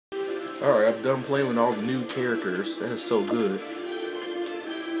Alright, I'm done playing with all the new characters. That is so good.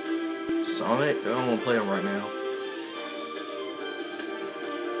 Sonic? I don't want to play him right now.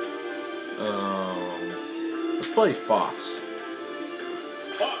 Let's play Fox.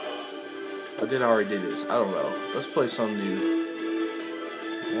 I already did this. I don't know. Let's play something new.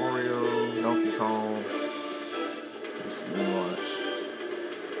 Mario, Donkey Kong. Let's launch.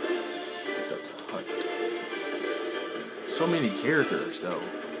 Duck Hunt. So many characters though.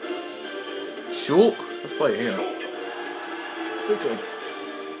 Shulk? Let's play him. Okay.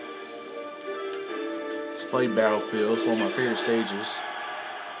 Let's play Battlefield. It's one of my favorite stages.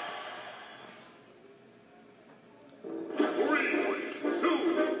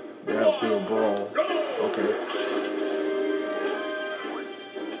 Battlefield Brawl. Okay.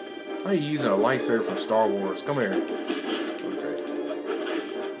 Why are you using a lightsaber from Star Wars? Come here. Okay.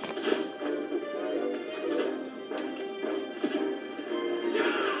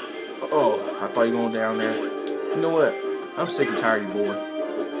 Oh, I thought you were going down there. You know what? I'm sick and tired of you, boy.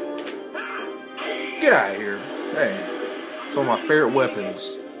 Get out of here. Hey. It's one of my favorite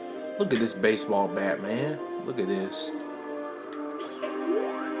weapons. Look at this baseball bat, man. Look at this.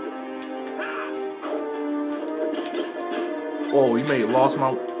 Oh, you may have lost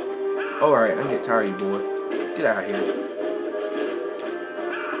my... Alright, I get tired of you, boy. Get out of here.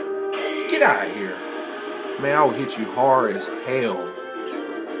 Get out of here. Man, I will hit you hard as hell.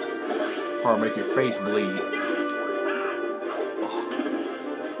 Probably make your face bleed.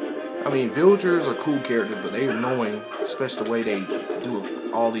 I mean, villagers are cool characters, but they're annoying. Especially the way they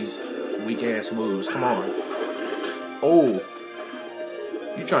do all these weak-ass moves. Come on. Oh.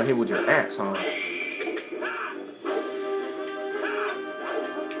 You trying to hit with your axe, huh?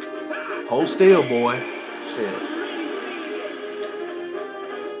 Hold still, boy. Shit.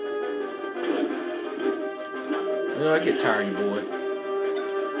 You know, I get tired of you, boy.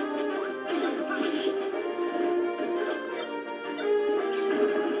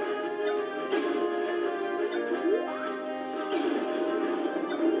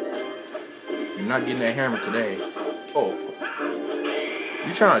 You're not getting that hammer today. Oh.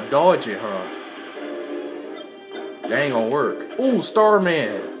 You trying to dodge it, huh? That ain't gonna work. Ooh,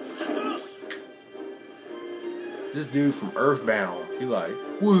 Starman. This dude from Earthbound, he like,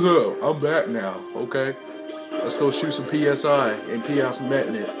 what's up? I'm back now, okay? Let's go shoot some PSI and pee out some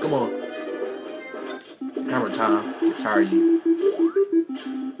Metnet. Come on. Hammer time. Get tired of you.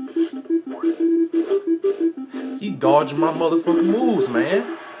 He dodging my motherfucking moves,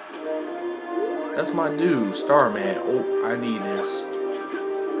 man. That's my dude, Starman. Oh, I need this.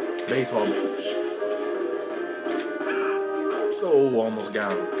 Baseball. Oh, almost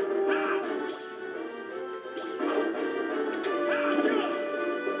got him.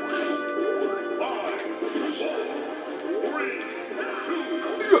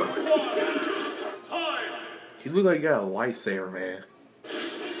 He look like he got a lightsaber, man.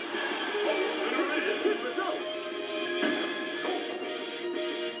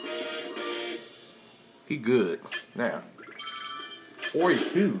 He good. Now,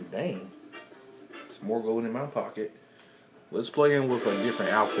 42, dang. Some more gold in my pocket. Let's play him with a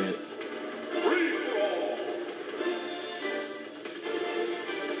different outfit.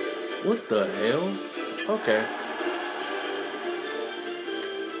 What the hell? Okay.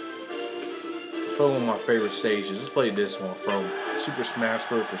 One of my favorite stages. Let's play this one from Super Smash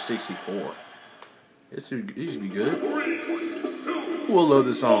Bros. For 64. It should be good. Who will love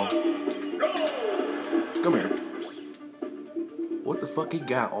this song? Come here. What the fuck he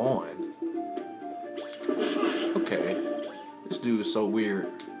got on? Okay. This dude is so weird.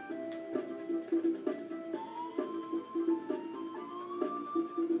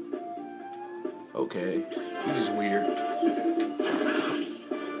 Okay. He's just weird.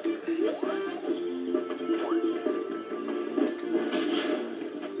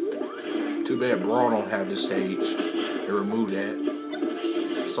 Too bad Brawl don't have this stage. They removed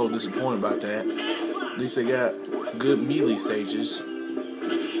that. So disappointed about that. At least they got good melee stages.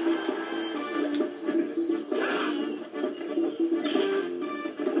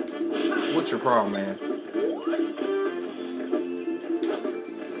 What's your problem, man?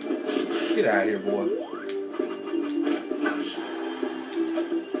 Get out of here, boy.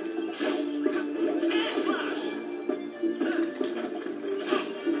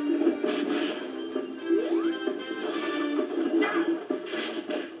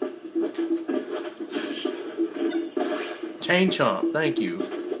 Chain Chomp, thank you.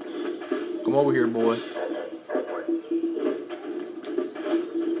 Come over here, boy.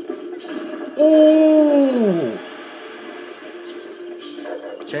 Ooh!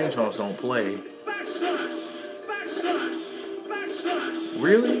 Chain Chomps don't play.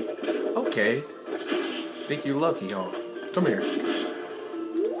 Really? Okay. Think you're lucky, huh? Come here.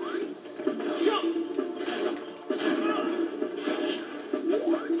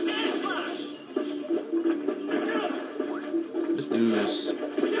 This dude is...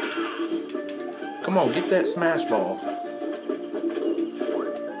 Come on, get that smash ball.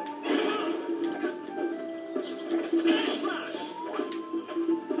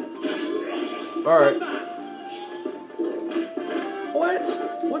 Alright.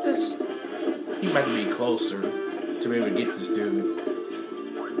 What? What is... He might be closer to be able to get this dude.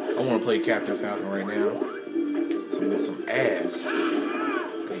 I want to play Captain Falcon right now. Some ass.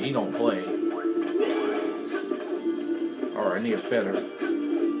 But he don't play. Alright, I need a feather.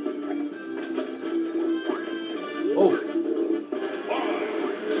 Oh!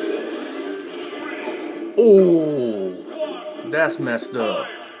 Oh! That's messed up.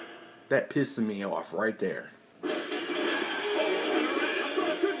 That pissed me off right there.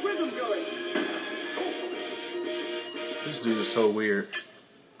 This dude is so weird.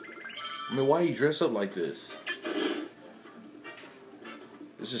 I mean, why you dress up like this?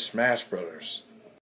 This is Smash Brothers.